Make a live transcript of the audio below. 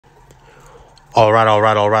All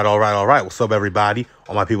right. What's up, everybody?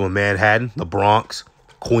 All my people in Manhattan, the Bronx,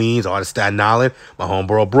 Queens, all the Staten Island, my home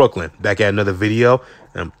borough, Brooklyn. Back at another video.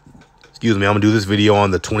 And, I'm going to do this video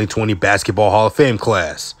on the 2020 Basketball Hall of Fame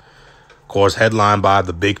class. Of course, headlined by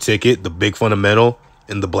the Big Ticket, the Big Fundamental,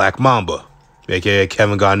 and the Black Mamba, a.k.a.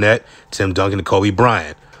 Kevin Garnett, Tim Duncan, and Kobe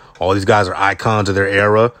Bryant. All these guys are icons of their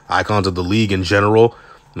era, icons of the league in general.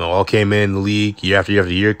 All came in the league year after year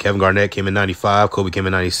after year. Kevin Garnett came in 95, Kobe came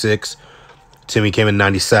in 96. Timmy came in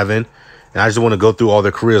 97, and I just want to go through all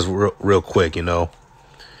their careers real quick,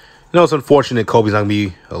 it's unfortunate Kobe's not going to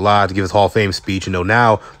be alive to give his Hall of Fame speech.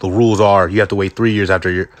 Now the rules are you have to wait 3 years after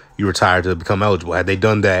you retire to become eligible. Had they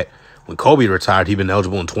done that when Kobe retired, he'd been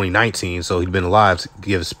eligible in 2019, so he'd been alive to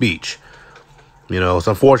give a speech. It's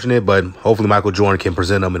unfortunate, but hopefully Michael Jordan can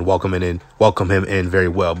present him and welcome him in very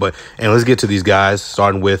well. And let's get to these guys,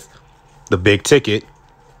 starting with the Big Ticket,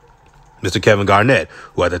 Mr. Kevin Garnett,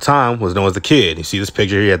 who at the time was known as the Kid. You see this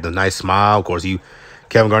picture here, he had the nice smile. Of course,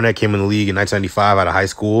 Kevin Garnett came in the league in 1995 out of high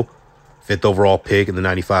school, 5th overall pick in the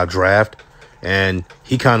 95 draft. And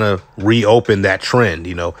he kind of reopened that trend.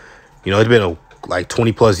 It's been like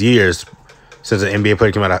 20 plus years since a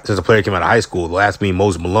player came out of high school. The last being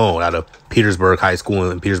Moses Malone out of Petersburg High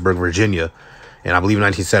School in Petersburg, Virginia, and I believe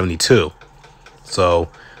 1972. So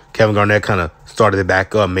Kevin Garnett kind of started it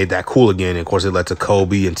back up, made that cool again. And of course, it led to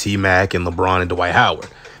Kobe and T-Mac and LeBron and Dwight Howard.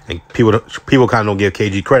 And people kind of don't give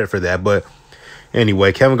KG credit for that. But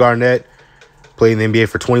anyway, Kevin Garnett played in the NBA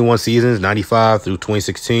for 21 seasons, 95 through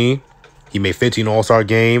 2016. He made 15 All-Star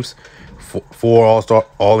games, 4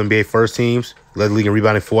 All-NBA first teams, led the league in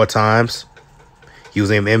rebounding 4 times. He was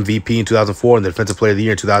named MVP in 2004 and the Defensive Player of the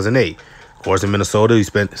Year in 2008. Of course, in Minnesota, he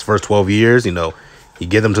spent his first 12 years, he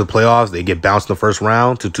get them to the playoffs. They get bounced in the first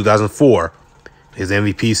round to 2004. His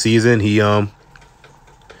MVP season, he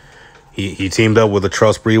teamed up with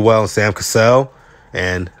Latrell Sprewell and Sam Cassell,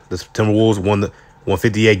 and the Timberwolves won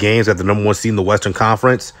 58 games at the #1 seed in the Western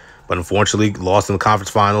Conference, but unfortunately lost in the conference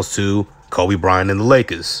finals to Kobe Bryant and the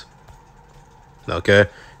Lakers. Okay,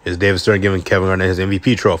 here's David Stern giving Kevin Garnett his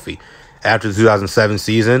MVP trophy. After the 2007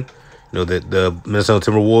 season, the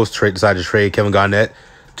Minnesota Timberwolves decided to trade Kevin Garnett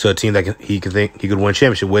to a team that he could win a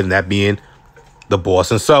championship with, and that being the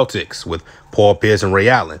Boston Celtics with Paul Pierce and Ray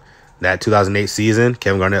Allen. That 2008 season,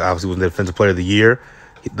 Kevin Garnett obviously was the Defensive Player of the Year.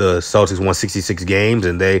 The Celtics won 66 games,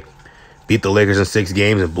 and they beat the Lakers in 6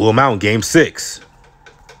 games and blew them out in Game 6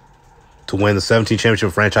 to win the 17th championship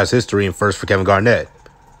in franchise history and first for Kevin Garnett.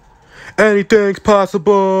 Anything's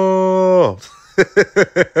possible.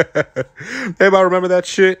 Anybody remember that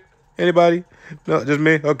shit? Anybody? No, just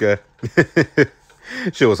me? Okay.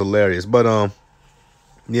 Shit was hilarious. But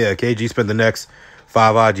yeah, KG spent the next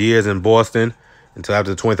 5 odd years in Boston until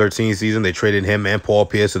after the 2013 season. They traded him and Paul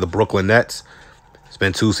Pierce to the Brooklyn Nets.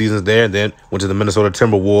 Spent 2 seasons there, and then went to the Minnesota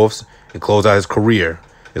Timberwolves and closed out his career.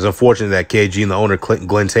 It's unfortunate that KG and the owner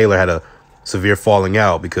Glenn Taylor had a severe falling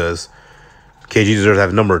out because KG deserves to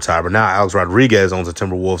have a number retired. But now Alex Rodriguez owns the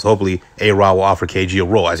Timberwolves. Hopefully, A-Rod will offer KG a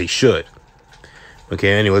role, as he should.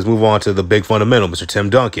 Okay, anyway, let's move on to the Big Fundamental, Mr. Tim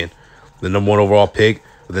Duncan, the #1 overall pick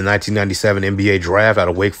of the 1997 NBA draft out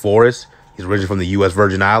of Wake Forest. He's originally from the U.S.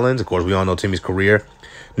 Virgin Islands. Of course, we all know Timmy's career.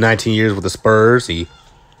 19 years with the Spurs.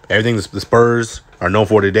 Everything the Spurs are known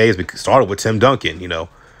for today is started with Tim Duncan,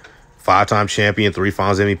 5-time champion, 3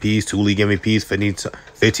 Finals MVPs, 2 league MVPs,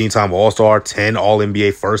 15-time All-Star, 10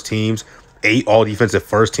 All-NBA first teams, 8 All-Defensive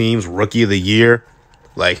first teams, Rookie of the Year.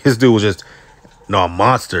 Like, this dude was just a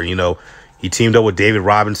monster, He teamed up with David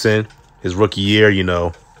Robinson his rookie year,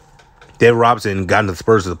 David Robinson got into the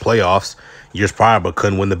Spurs to the playoffs years prior, but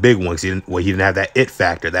couldn't win the big one because he didn't have that it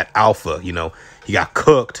factor, that alpha, He got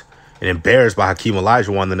cooked and embarrassed by Hakeem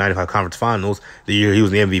Olajuwon in the 95 conference finals the year he was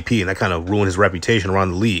the MVP, and that kind of ruined his reputation around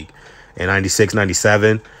the league. In 96,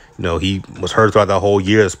 97, he was hurt throughout the whole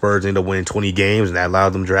year. The Spurs ended up winning 20 games, and that allowed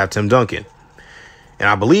them to draft Tim Duncan. And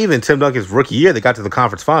I believe in Tim Duncan's rookie year, they got to the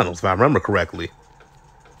conference finals, if I remember correctly.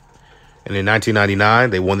 And in 1999,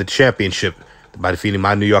 they won the championship by defeating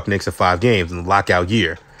my New York Knicks in 5 games in the lockout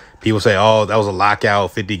year. People say, oh, that was a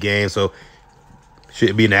lockout, 50 games, so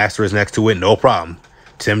should be an asterisk next to it. No problem.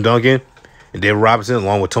 Tim Duncan and David Robinson,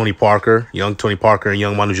 along with Tony Parker, young Tony Parker and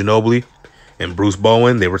young Manu Ginobili, and Bruce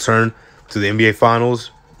Bowen, they returned to the NBA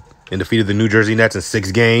Finals and defeated the New Jersey Nets in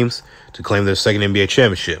 6 games to claim their second NBA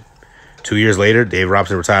championship. 2 years later, David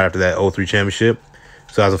Robinson retired after that 2003 championship.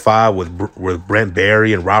 2005, with Brent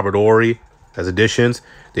Barry and Robert Horry as additions,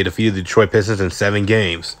 they defeated the Detroit Pistons in 7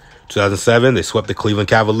 games. 2007, they swept the Cleveland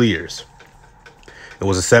Cavaliers. It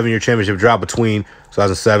was a 7-year championship drought between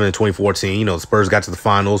 2007 and 2014. You know, the Spurs got to the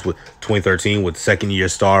finals with 2013 with second-year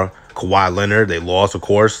star Kawhi Leonard. They lost, of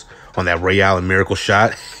course, on that Ray Allen miracle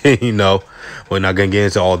shot. You know, we're not going to get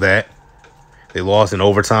into all that. They lost in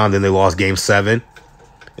overtime. Then they lost Game 7.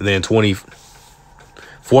 And then in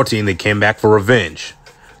 2014, they came back for revenge.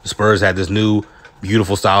 The Spurs had this new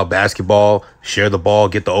beautiful style of basketball, share the ball,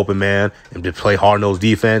 get the open man, and to play hard-nosed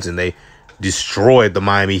defense. And they destroyed the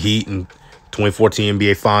Miami Heat in 2014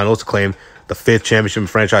 NBA Finals to claim the 5th championship in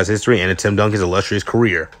franchise history and in Tim Duncan's illustrious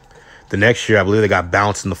career. The next year, I believe they got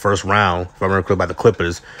bounced in the first round, if I remember correctly, by the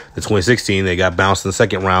Clippers. In 2016, they got bounced in the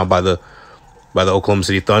second round by the Oklahoma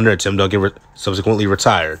City Thunder, and Tim Duncan subsequently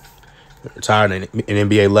retired. Retired, an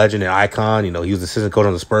NBA legend, an icon. You know, he was the assistant coach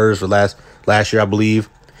on the Spurs for last year, I believe.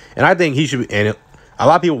 And I think he should be. And a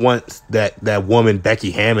lot of people want that woman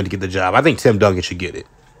Becky Hammon to get the job. I think Tim Duncan should get it.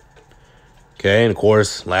 Okay, and of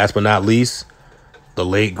course, last but not least, the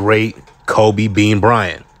late great Kobe Bean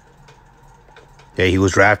Bryant. Okay, he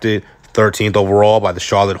was drafted 13th overall by the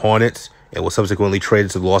Charlotte Hornets and was subsequently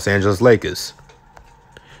traded to the Los Angeles Lakers,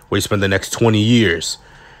 where he spent the next 20 years,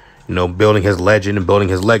 you know, building his legend and building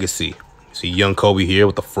his legacy. You see young Kobe here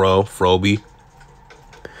with the Froby.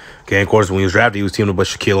 Okay, and of course, when he was drafted, he was teamed up with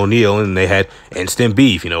Shaquille O'Neal, and they had instant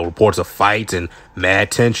beef, you know, reports of fights and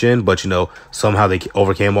mad tension. But, you know, somehow they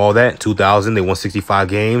overcame all that. In 2000, they won 65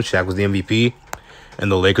 games. Shaq was the MVP, and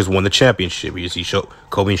the Lakers won the championship. You see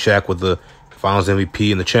Kobe and Shaq with the Finals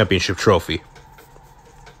MVP and the championship trophy.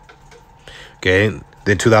 Okay,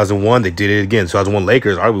 then 2001, they did it again. 2001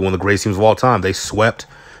 Lakers, arguably one of the greatest teams of all time. They swept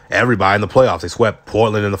everybody in the playoffs. They swept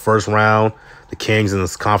Portland in the first round, the Kings in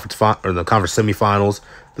the conference semifinals,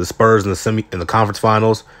 the Spurs in the conference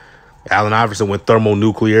finals. Allen Iverson went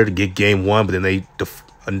thermonuclear to get Game 1, but then they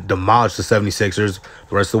demolished the 76ers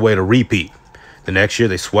the rest of the way to repeat. The next year,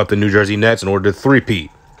 they swept the New Jersey Nets in order to three-peat.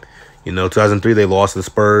 You know, 2003, they lost to the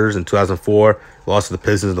Spurs. In 2004, lost to the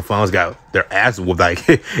Pistons in the finals, got their ass whooped. Like,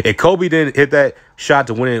 if Kobe didn't hit that shot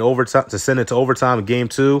to win it in overtime, to send it to overtime in Game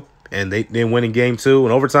 2, and they didn't win in Game 2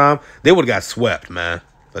 in overtime, they would have got swept, man.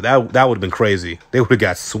 But that would have been crazy. They would have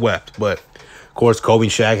got swept. But, of course, Kobe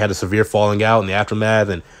and Shaq had a severe falling out in the aftermath,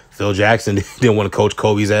 and Phil Jackson didn't want to coach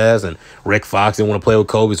Kobe's ass, and Rick Fox didn't want to play with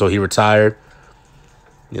Kobe, so he retired.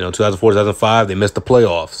 You know, 2004, 2005, they missed the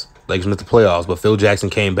playoffs. Lakers missed the playoffs, but Phil Jackson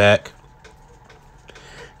came back.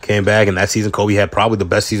 And that season, Kobe had probably the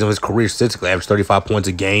best season of his career statistically. Averaged 35 points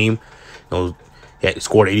a game. You know, he had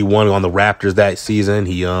scored 81 on the Raptors that season.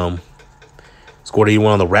 He scored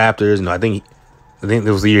 81 on the Raptors. You know, I think it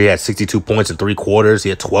was the year he had 62 points in 3 quarters. He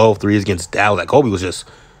had 12 threes against Dallas. Like, Kobe was just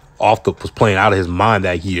was playing out of his mind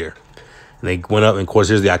that year. And they went up, and of course,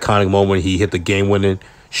 here's the iconic moment. He hit the game-winning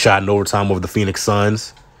shot in overtime over the Phoenix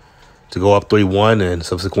Suns to go up 3-1, and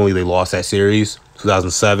subsequently they lost that series.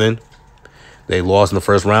 2007, they lost in the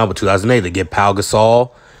first round, but 2008, they get Pau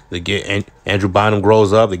Gasol. They get Andrew Bynum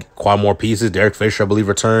grows up. They acquire more pieces. Derek Fisher, I believe,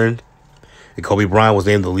 returned. And Kobe Bryant was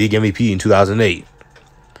named the league MVP in 2008.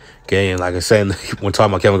 Okay, and like I said, when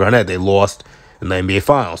talking about Kevin Garnett, they lost in the NBA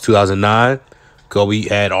Finals. 2009, Kobe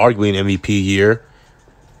had arguably an MVP year.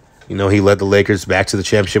 You know, he led the Lakers back to the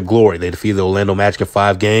championship glory. They defeated the Orlando Magic in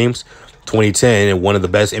 5 games. 2010, in one of the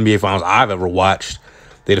best NBA Finals I've ever watched,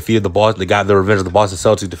 they defeated the Boston. They got their revenge of the Boston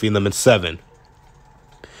Celtics, defeating them in 7.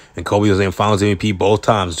 And Kobe was named Finals MVP both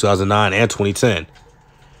times, 2009 and 2010.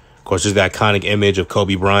 Of course, there's the iconic image of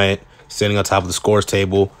Kobe Bryant standing on top of the scores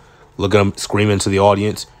table, looking at him, screaming to the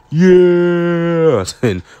audience, "Yeah!"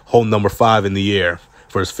 and holding number 5 in the air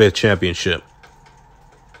for his 5th championship.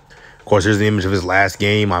 Of course, here's the image of his last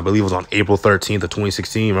game. I believe it was on April 13th of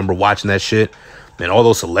 2016. Remember watching that shit? Man, all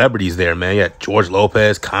those celebrities there, man. You had George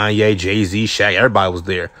Lopez, Kanye, Jay-Z, Shaq. Everybody was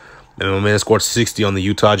there. And my man scored 60 on the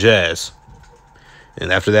Utah Jazz.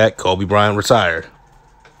 And after that, Kobe Bryant retired.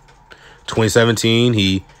 2017,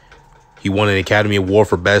 he won an Academy Award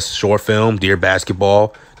for Best Short Film, Dear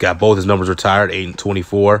Basketball. Got both his numbers retired, 8 and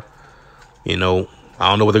 24. You know, I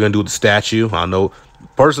don't know what they're going to do with the statue. I don't know.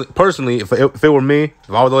 Personally, if it were me,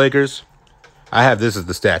 if I were the Lakers, I have this as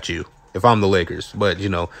the statue if I'm the Lakers. But, you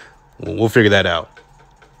know, we'll figure that out.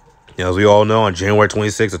 You know, as we all know, on January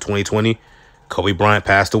 26th of 2020, Kobe Bryant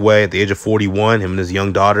passed away at the age of 41. Him and his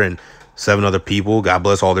young daughter and 7 other people. God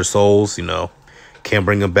bless all their souls. You know, can't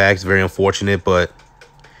bring them back. It's very unfortunate. But,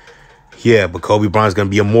 yeah, but Kobe Bryant's going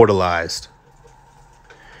to be immortalized.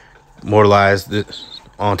 Immortalized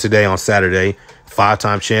on Saturday.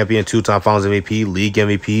 5-time champion, 2-time Finals MVP, League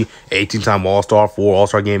MVP, 18-time All-Star, 4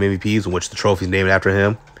 All-Star Game MVPs, in which the trophy is named after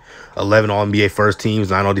him. 11 All-NBA first teams,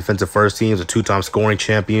 9 All-Defensive first teams, a 2-time scoring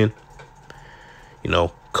champion. You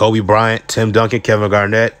know, Kobe Bryant, Tim Duncan, Kevin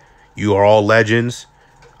Garnett, you are all legends.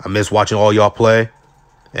 I miss watching all y'all play.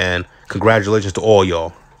 And congratulations to all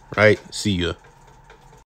y'all. Right? See ya.